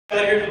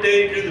out here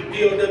today to do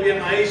the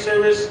POW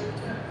service.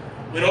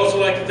 We'd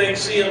also like to thank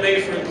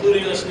CMA for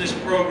including us in this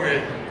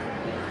program.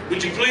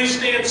 Would you please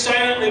stand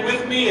silently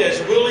with me as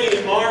Willie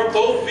and Marv,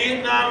 both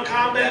Vietnam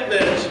combat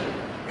vets,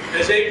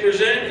 as they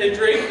present and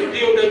drape the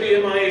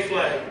POW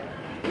flag.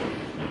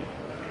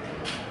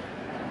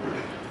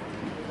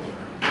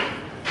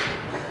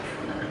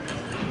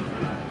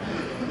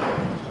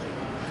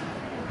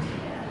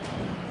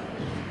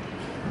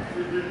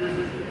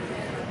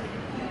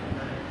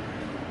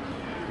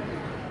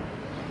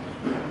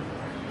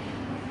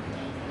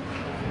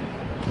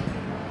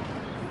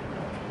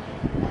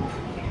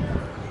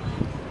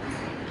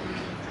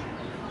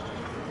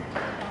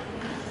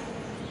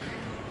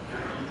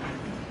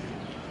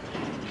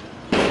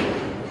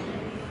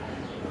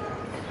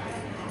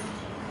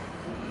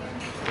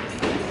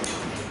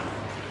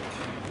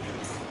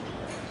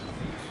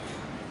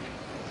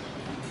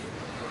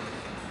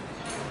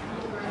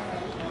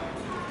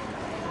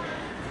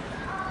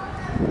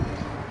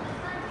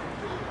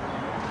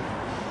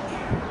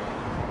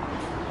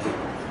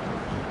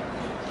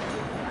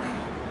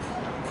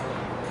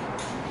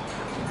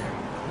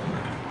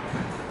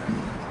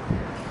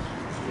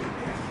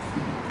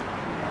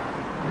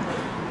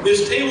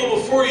 This table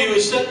before you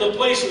is set in a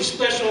place of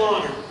special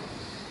honor.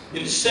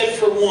 It is set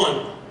for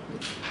one.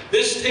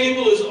 This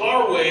table is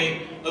our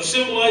way of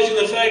symbolizing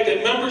the fact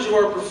that members of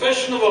our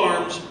profession of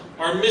arms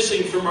are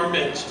missing from our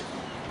midst.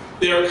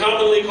 They are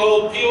commonly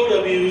called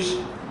POWs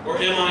or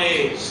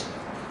MIAs.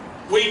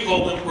 We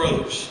call them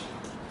brothers.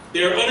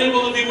 They are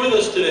unable to be with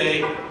us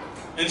today,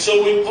 and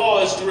so we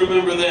pause to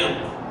remember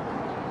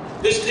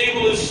them. This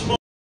table is small.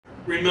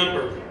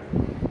 Remember.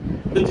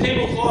 The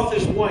tablecloth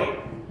is white,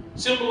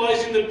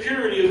 symbolizing the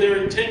purity of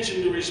their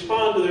intention to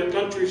respond to their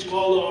country's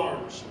call to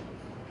arms.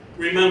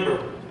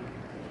 Remember.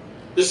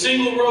 The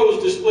single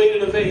rose displayed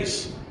in a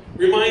vase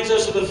reminds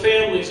us of the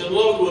families and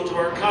loved ones of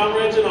our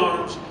comrades in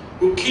arms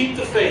who keep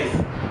the faith,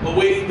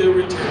 awaiting their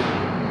return.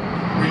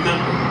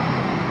 Remember.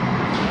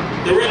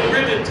 The red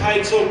ribbon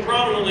tied so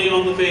prominently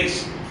on the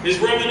vase is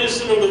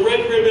reminiscent of the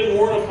red ribbon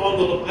worn upon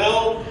the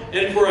lapel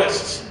and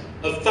breasts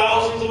of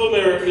thousands of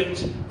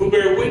Americans who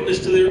bear witness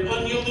to their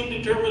unyielding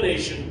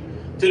determination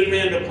to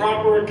demand a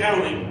proper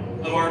accounting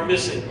of our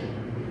missing.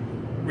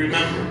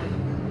 Remember.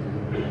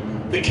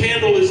 The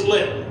candle is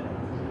lit.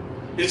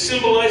 It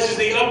symbolizes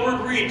the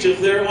upward reach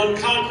of their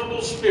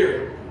unconquerable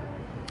spirit.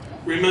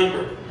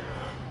 Remember.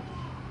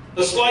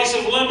 A slice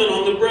of lemon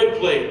on the bread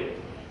plate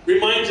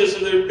reminds us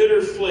of their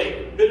bitter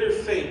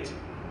fate.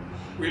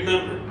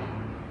 Remember.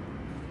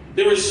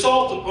 There is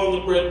salt upon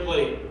the bread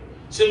plate,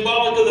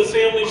 symbolic of the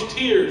family's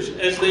tears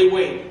as they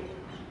wait.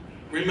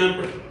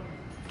 Remember.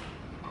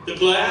 The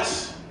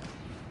glass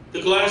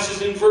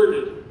is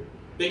inverted.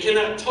 They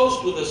cannot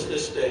toast with us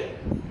this day.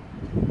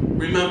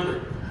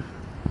 Remember.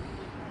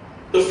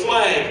 The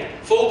flag,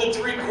 folded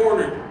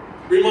three-cornered,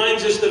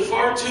 reminds us that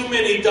far too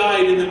many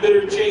died in the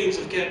bitter chains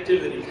of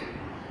captivity,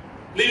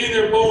 leaving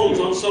their bones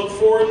on some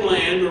foreign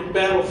land or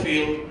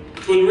battlefield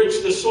to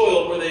enrich the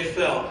soil where they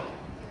fell.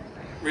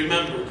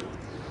 Remember.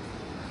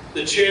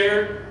 The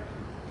chair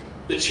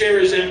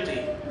is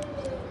empty.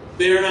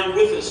 They are not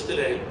with us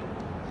today.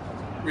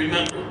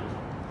 Remember.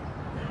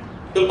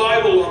 The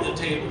Bible on the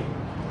table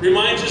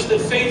reminds us that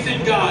faith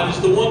in God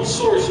is the one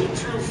source of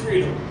true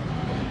freedom.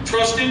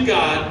 Trust in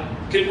God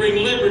can bring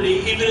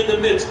liberty even in the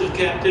midst of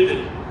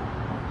captivity.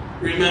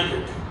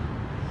 Remember.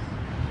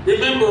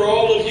 Remember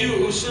all of you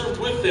who served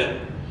with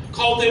them,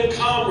 called them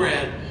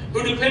comrade,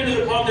 who depended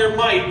upon their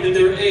might and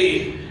their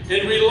aid,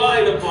 and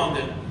relied upon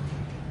them.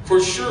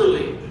 For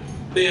surely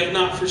they have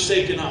not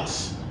forsaken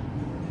us.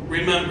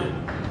 Remember.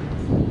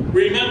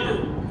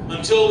 Remember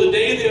until the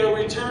day they are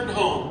returned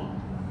home.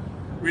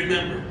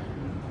 Remember.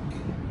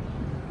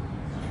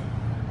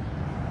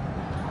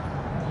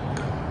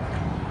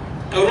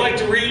 I would like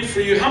to read for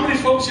you. How many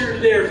folks here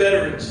today are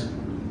veterans?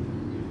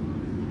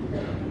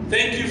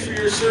 Thank you for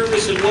your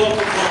service and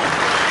welcome home.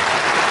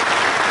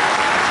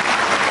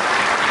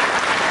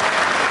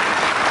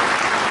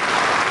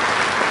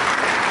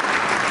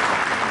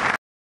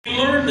 We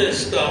learn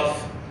this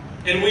stuff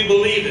and we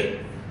believe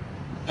it.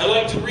 I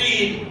like to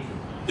read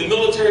the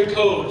military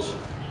codes.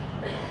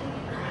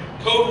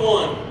 Code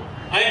 1.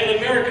 I am an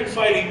American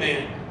fighting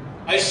man.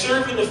 I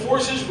serve in the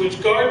forces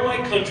which guard my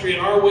country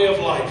and our way of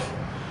life.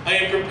 I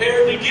am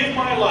prepared to give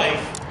my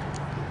life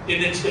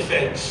in its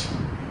defense.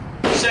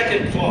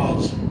 Second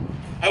clause.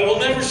 I will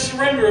never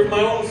surrender of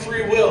my own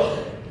free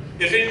will.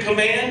 If in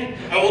command,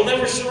 I will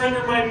never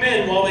surrender my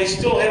men while they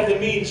still have the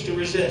means to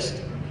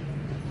resist.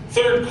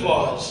 Third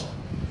clause.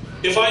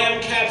 If I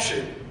am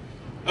captured,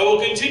 I will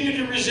continue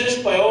to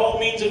resist by all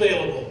means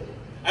available.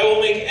 I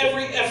will make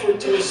every effort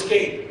to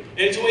escape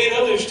and to aid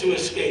others to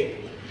escape.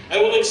 I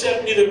will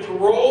accept neither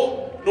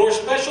parole nor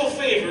special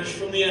favors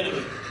from the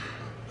enemy.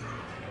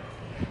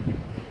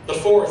 The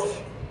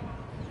fourth,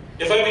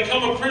 if I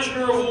become a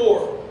prisoner of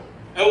war,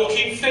 I will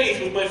keep faith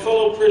with my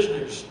fellow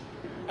prisoners.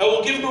 I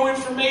will give no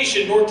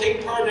information nor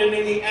take part in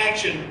any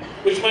action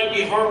which might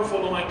be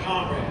harmful to my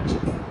comrades.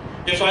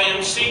 If I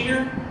am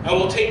senior, I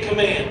will take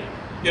command.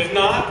 If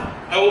not,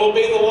 I will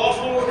obey the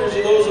lawful orders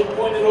of those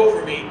appointed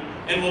over me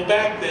and will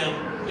back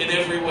them in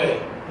every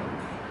way.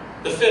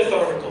 The fifth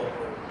article.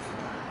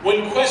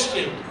 When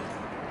questioned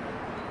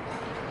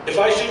if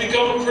I should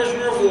become a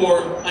prisoner of war,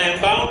 I am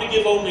bound to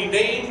give only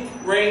name,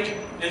 rank,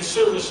 and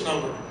service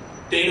number,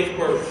 date of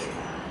birth.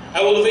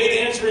 I will evade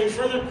answering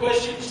further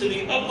questions to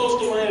the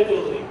utmost of my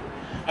ability.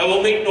 I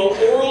will make no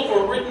oral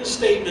or written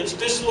statements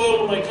disloyal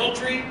to my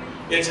country,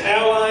 its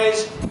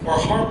allies, or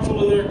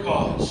harmful to their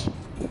cause.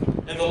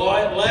 And the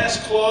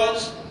last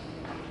clause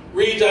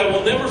reads, I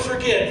will never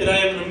forget that I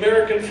am an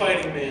American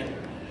fighting man,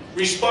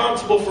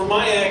 responsible for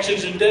my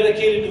actions and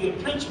dedicated to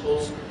the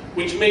principles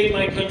which made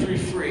my country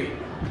free.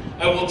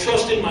 I will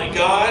trust in my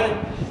God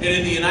and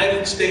in the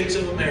United States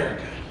of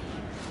America.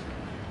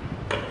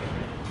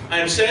 I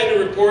am sad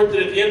to report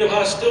that at the end of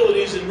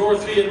hostilities in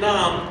North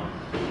Vietnam,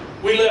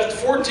 we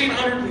left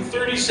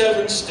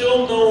 1,437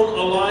 still known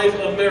alive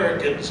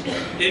Americans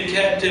in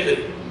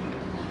captivity.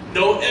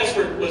 No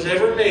effort was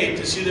ever made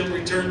to see them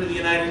return to the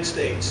United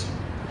States.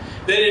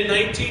 Then in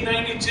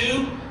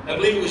 1992, I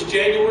believe it was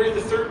January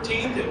the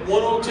 13th at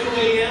 1:02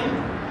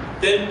 a.m.,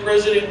 then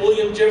President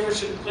William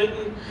Jefferson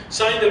Clinton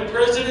signed a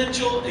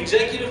presidential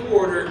executive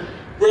order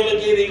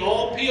relegating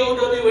all POW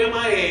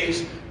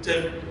MIAs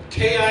to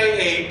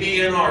KIA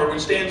BNR,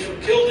 which stands for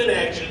Killed in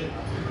Action,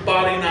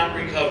 Body Not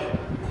Recovered.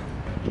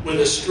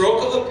 With a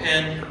stroke of a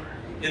pen,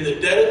 in the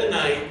dead of the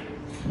night,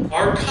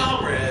 our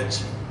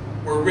comrades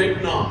were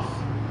written off.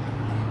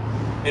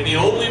 And the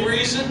only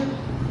reason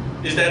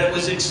is that it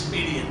was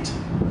expedient.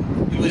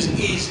 It was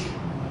easy.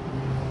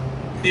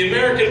 The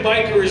American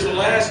biker is the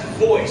last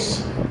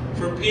voice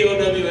for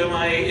POW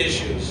MIA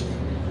issues.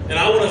 And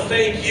I want to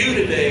thank you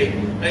today.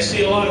 I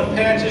see a lot of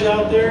patches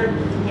out there.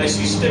 I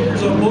see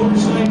stickers on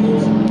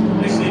motorcycles.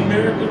 I see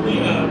American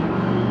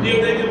POW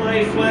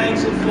MIA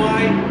flags that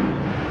fly.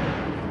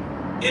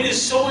 It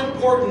is so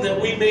important that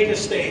we make a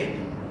stand.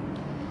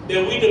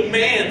 That we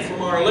demand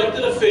from our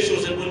elected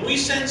officials that when we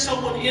send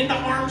someone into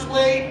harm's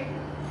way,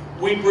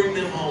 we bring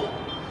them home.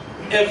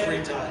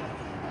 Every time.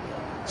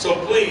 So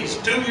please,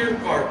 do your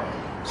part.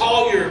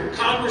 Call your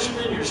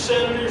congressmen, your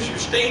senators, your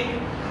state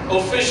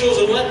officials,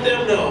 and let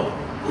them know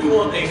we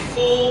want a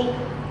full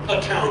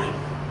accounting.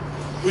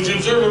 Would you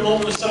observe a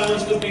moment of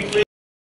silence with me, please?